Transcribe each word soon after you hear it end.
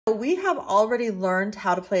We have already learned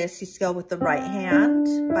how to play a C scale with the right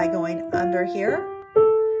hand by going under here.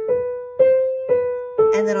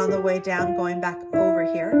 And then on the way down, going back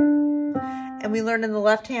over here. And we learned in the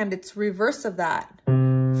left hand, it's reverse of that.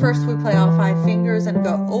 First, we play all 5 fingers and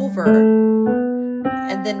go over.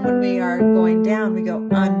 And then when we are going down, we go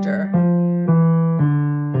under.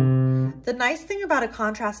 The nice thing about a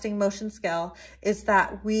contrasting motion scale is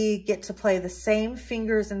that we get to play the same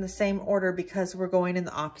fingers in the same order because we're going in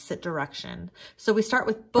the opposite direction. So we start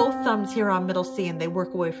with both thumbs here on middle C and they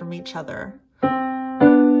work away from each other.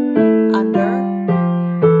 Under.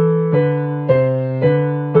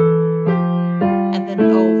 And then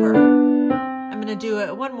over. I'm going to do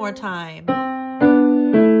it one more time.